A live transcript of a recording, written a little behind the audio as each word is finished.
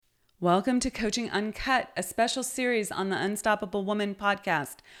Welcome to Coaching Uncut, a special series on the Unstoppable Woman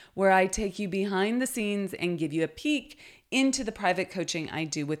podcast, where I take you behind the scenes and give you a peek into the private coaching I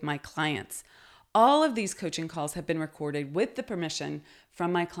do with my clients. All of these coaching calls have been recorded with the permission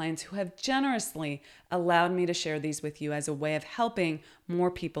from my clients who have generously allowed me to share these with you as a way of helping more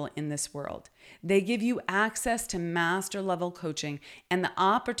people in this world. They give you access to master level coaching and the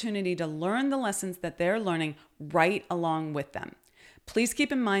opportunity to learn the lessons that they're learning right along with them. Please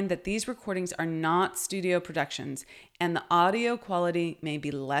keep in mind that these recordings are not studio productions and the audio quality may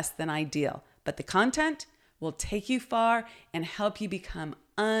be less than ideal, but the content will take you far and help you become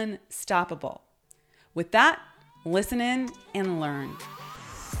unstoppable. With that, listen in and learn.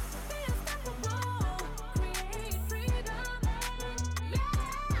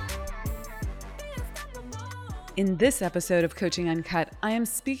 In this episode of Coaching Uncut, I am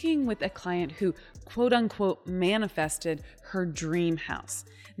speaking with a client who quote unquote manifested her dream house.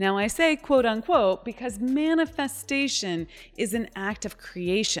 Now I say quote unquote because manifestation is an act of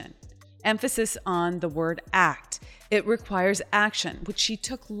creation. Emphasis on the word act. It requires action, which she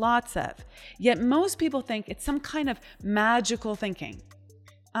took lots of. Yet most people think it's some kind of magical thinking.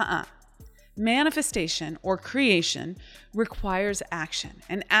 Manifestation or creation requires action.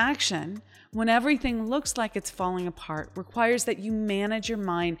 And action, when everything looks like it's falling apart, requires that you manage your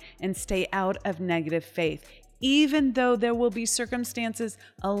mind and stay out of negative faith, even though there will be circumstances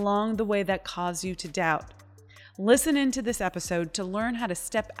along the way that cause you to doubt. Listen into this episode to learn how to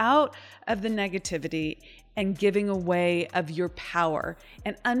step out of the negativity and giving away of your power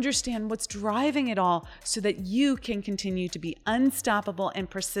and understand what's driving it all so that you can continue to be unstoppable and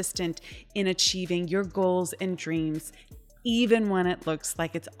persistent in achieving your goals and dreams, even when it looks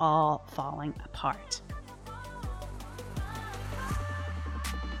like it's all falling apart.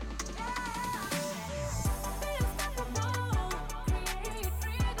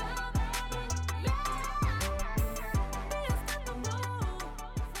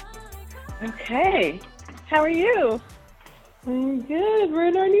 Okay, how are you? I'm good. We're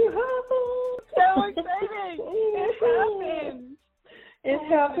in our new house. So exciting! It happened. It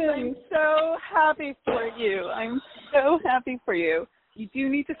happened. I'm so happy for you. I'm so happy for you. You do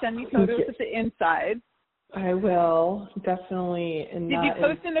need to send me photos of the inside. I will definitely. Did you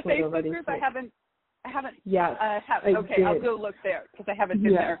post in the Facebook group? I haven't. Yes. Okay, did. I'll go look there because I haven't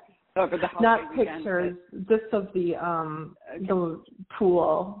been there over the holiday Not weekend, pictures, just of the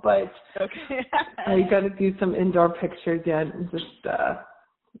pool, but okay. I got to do some indoor pictures yet.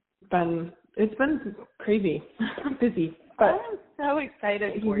 It's been crazy, busy, but I'm so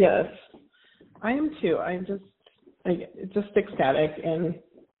excited for you. Yes, I am too. I'm just ecstatic, and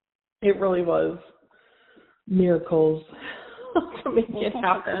it really was miracles to make it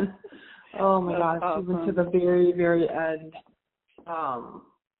happen. Oh my gosh, awesome. Even to the very, very end.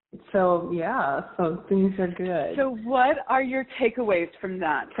 So things are good. So what are your takeaways from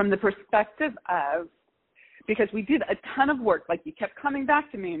that, from the perspective of, because we did a ton of work, like you kept coming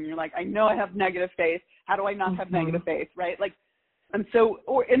back to me and you're like, I know I have negative faith. How do I not have negative faith, right? And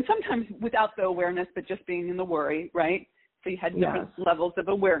sometimes without the awareness, but just being in the worry, right? So you had different levels of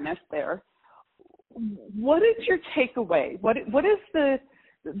awareness there. What is your takeaway? What is the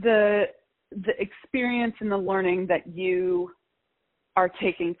experience and the learning that you are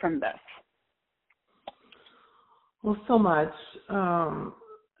taking from this? Well, so much,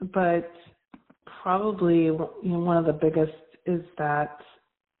 but probably one of the biggest is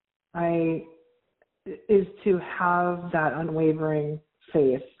to have that unwavering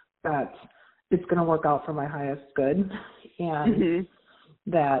faith that it's going to work out for my highest good, and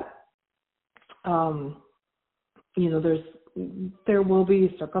that there will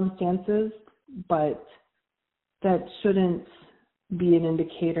be circumstances, but that shouldn't be an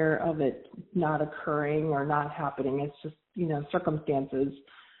indicator of it not occurring or not happening. It's just, circumstances.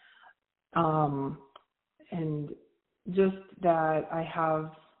 And just that I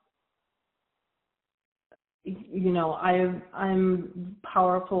have, I'm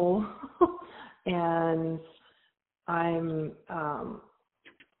powerful and I'm, as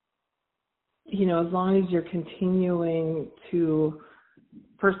long as you're continuing to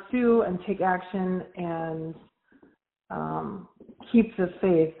pursue and take action and keep the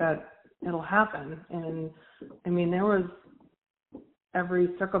faith that it'll happen. And there was every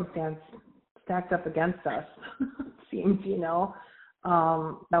circumstance stacked up against us, seems, that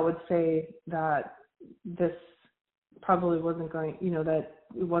would say that this probably wasn't going, that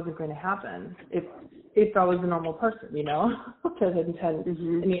it wasn't going to happen if I was a normal person, that didn't attend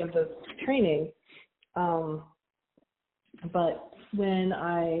any of the training. But when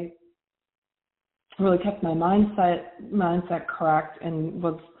I really kept my mindset correct and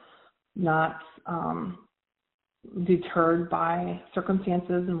was not deterred by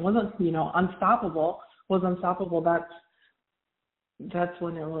circumstances, and wasn't, unstoppable, that's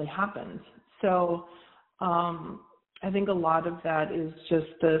when it really happened. So I think a lot of that is just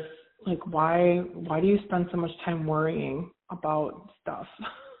this, like, why do you spend so much time worrying about stuff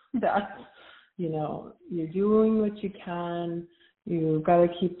that, you're doing what you can, you've got to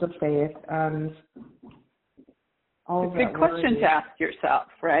keep the faith, and all of that. It's a big question to ask yourself,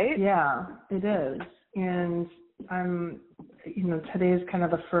 right? Yeah, it is. And today is kind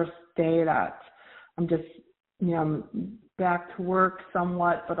of the first day that I'm just, I'm back to work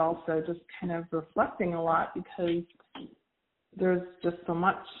somewhat, but also just kind of reflecting a lot, because there's just so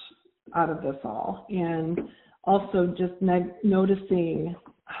much out of this all. And also just noticing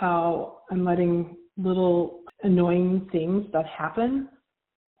how I'm letting little annoying things that happen,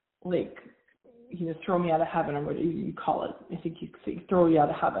 like, throw me out of heaven, or what do you call it? I think you say throw you out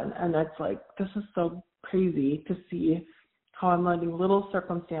of heaven. And it's like, this is so crazy to see how I'm letting little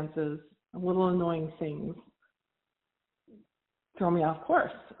circumstances, little annoying things throw me off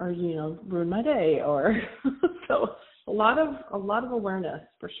course, or, ruin my day, or so a lot of awareness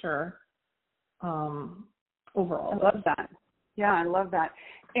for sure. Overall. I love that. Yeah, I love that.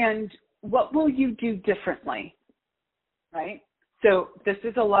 And what will you do differently? Right? So this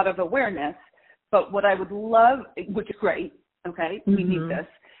is a lot of awareness, but what I would love, which is great, okay, we need this,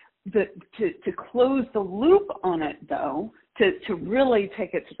 to close the loop on it, though, to really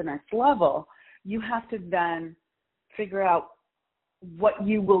take it to the next level, you have to then figure out what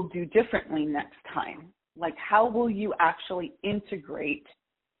you will do differently next time. Like, how will you actually integrate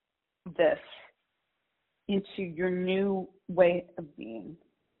this into your new way of being?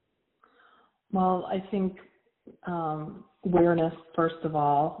 Well, I think awareness, first of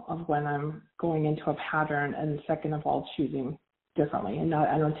all, of when I'm going into a pattern, and second of all, choosing differently and not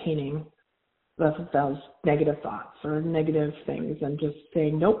entertaining those negative thoughts or negative things, and just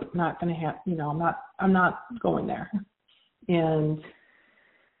saying, nope, not going to have, I'm not going there. And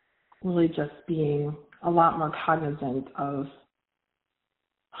really just being a lot more cognizant of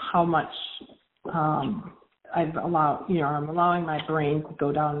how much I'm allowing my brain to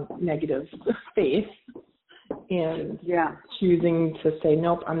go down negative space, and choosing to say,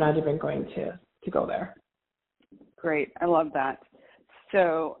 nope, I'm not even going to go there. Great. I love that.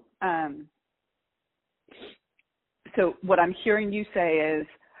 So, so what I'm hearing you say is,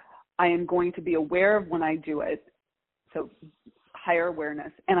 I am going to be aware of when I do it. So higher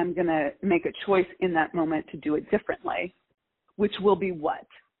awareness, and I'm going to make a choice in that moment to do it differently, which will be what?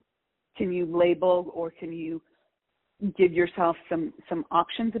 Can you label, or can you give yourself some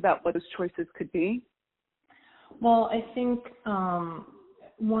options about what those choices could be? Well, I think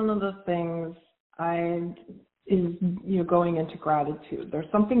one of the things is going into gratitude.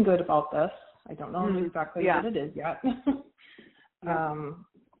 There's something good about this. I don't know exactly what it is yet.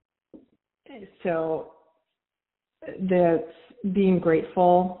 So that's being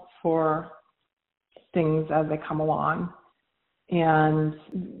grateful for things as they come along, and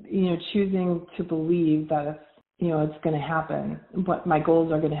choosing to believe that it's going to happen, what my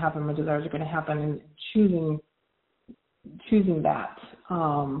goals are going to happen, my desires are going to happen, and choosing that.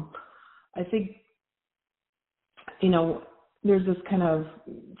 I think there's this kind of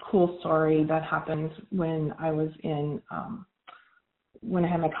cool story that happened when I was when I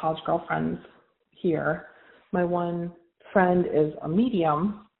had my college girlfriends here. My one friend is a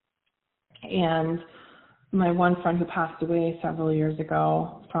medium, and my one friend who passed away several years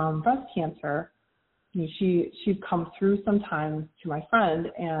ago from breast cancer, she'd come through sometimes to my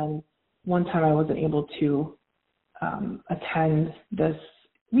friend, and one time I wasn't able to attend this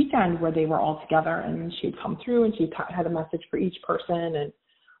weekend where they were all together, and she'd come through, and she had a message for each person,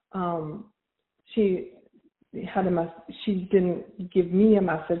 and she didn't give me a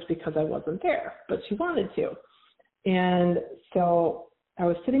message because I wasn't there, but she wanted to. And so I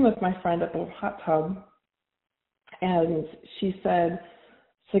was sitting with my friend at the hot tub, and she said,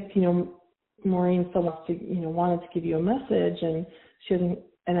 Maureen still wanted to give you a message, and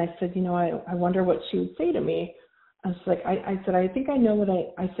and I said, I wonder what she would say to me. I was like, I said, I think I know what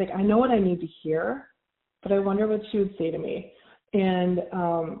I know what I need to hear, but I wonder what she would say to me. And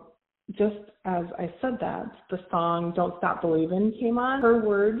just as I said that, the song "Don't Stop Believin'" came on.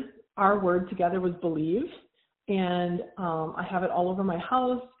 Our word together was believe. And I have it all over my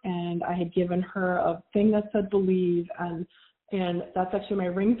house, and I had given her a thing that said believe, and that's actually my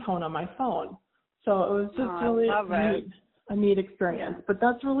ringtone on my phone. So it was just really a neat experience. But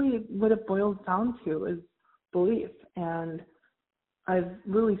that's really what it boils down to, is belief. And I've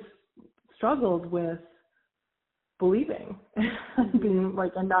really struggled with believing, being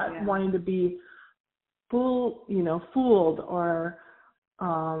like, and not wanting to be fooled or,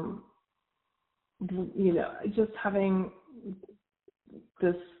 just having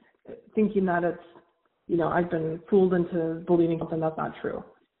this thinking that it's, I've been fooled into believing something that's not true.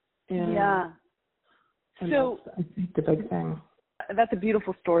 And, so that's, I think, the big thing. That's a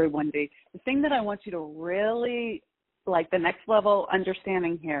beautiful story, Wendy. The thing that I want you to really, like, the next level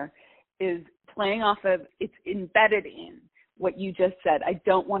understanding here is playing off of, it's embedded in what you just said. I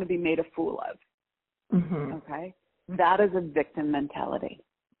don't want to be made a fool of. Mm-hmm. Okay? That is a victim mentality.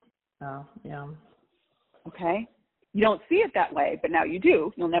 Oh, yeah. Okay? You don't see it that way, but now you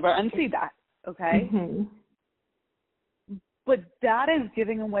do. You'll never unsee that. Okay? Mm-hmm. But that is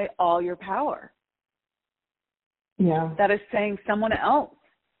giving away all your power. Yeah. That is saying someone else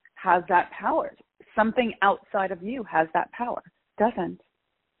has that power. Something outside of you has that power. Does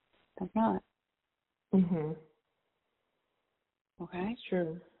not. Mm-hmm. Okay? It's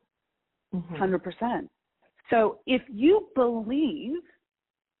true. 100%. So if you believe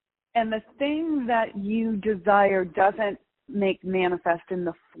and the thing that you desire doesn't make manifest in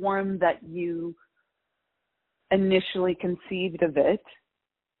the form that you initially conceived of it,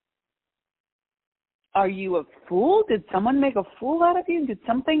 are you a fool? Did someone make a fool out of you? Did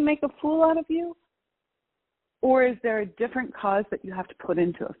something make a fool out of you? Or is there a different cause that you have to put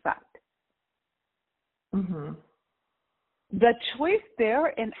into effect? Mm-hmm. The choice there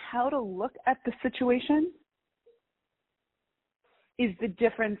in how to look at the situation is the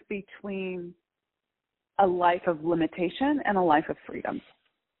difference between a life of limitation and a life of freedom.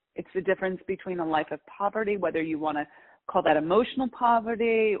 It's the difference between a life of poverty, whether you want to call that emotional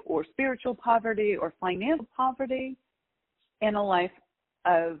poverty or spiritual poverty or financial poverty, and a life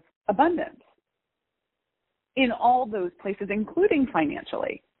of abundance in all those places, including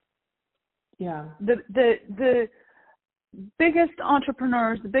financially. Yeah. The biggest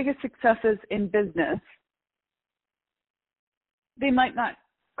entrepreneurs, the biggest successes in business, they might not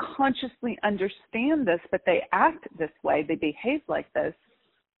consciously understand this, but they act this way, they behave like this.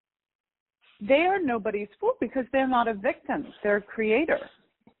 They are nobody's fool because they're not a victim. They're a creator.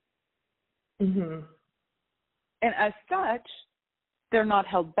 Mm-hmm. And as such, they're not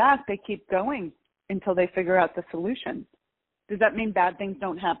held back. They keep going until they figure out the solution. Does that mean bad things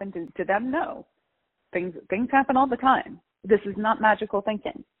don't happen to them? No. Things happen all the time. This is not magical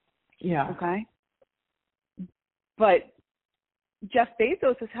thinking. Yeah. Okay? But Jeff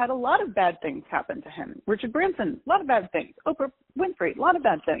Bezos has had a lot of bad things happen to him. Richard Branson, a lot of bad things. Oprah Winfrey, a lot of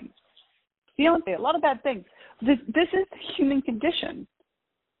bad things. Beyonce, a lot of bad things. This is the human condition.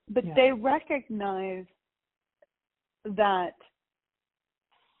 But they recognize that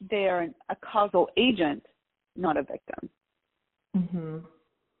they are a causal agent, not a victim. Mm-hmm.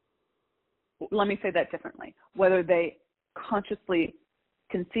 Let me say that differently. Whether they consciously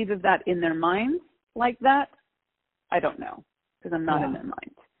conceive of that in their minds like that, I don't know, because I'm not in their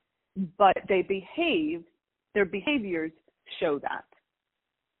minds. But they behave, their behaviors show that.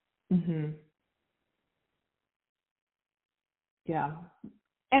 Mm-hmm. Yeah.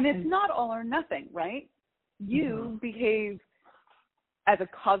 And it's not all or nothing, right? You behave as a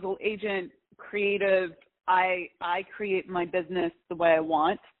causal agent, creative. I create my business the way I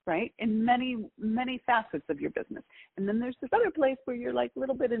want, right? In many, many facets of your business. And then there's this other place where you're like a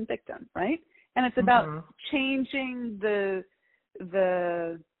little bit in victim, right? And it's about changing the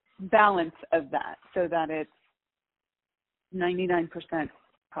balance of that so that it's 99%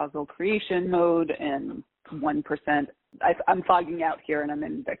 causal creation mode and 1%. I'm fogging out here and I'm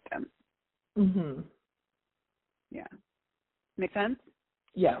in victim. Mm-hmm. Yeah. Make sense?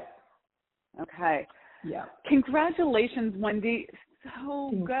 Yeah. Okay. Yeah. Congratulations, Wendy. So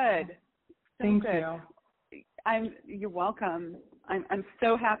good. Thank you. You're welcome. I'm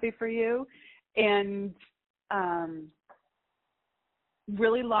so happy for you, and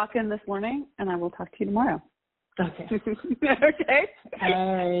really lock in this morning, and I will talk to you tomorrow. Okay. Okay.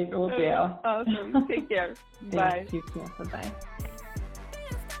 All right. Will do. Awesome. Take care. Bye. You too. Bye-bye.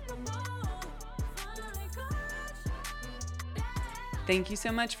 Thank you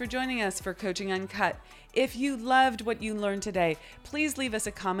so much for joining us for Coaching Uncut. If you loved what you learned today, please leave us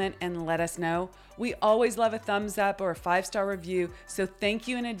a comment and let us know. We always love a thumbs up or a 5-star review, so thank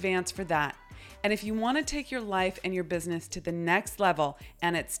you in advance for that. And if you want to take your life and your business to the next level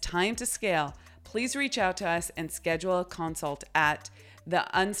and it's time to scale, please reach out to us and schedule a consult at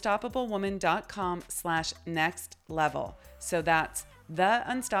theunstoppablewoman.com/next level. So that's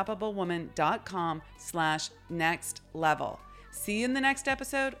theunstoppablewoman.com/next level. See you in the next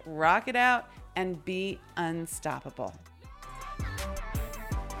episode. Rock it out and be unstoppable.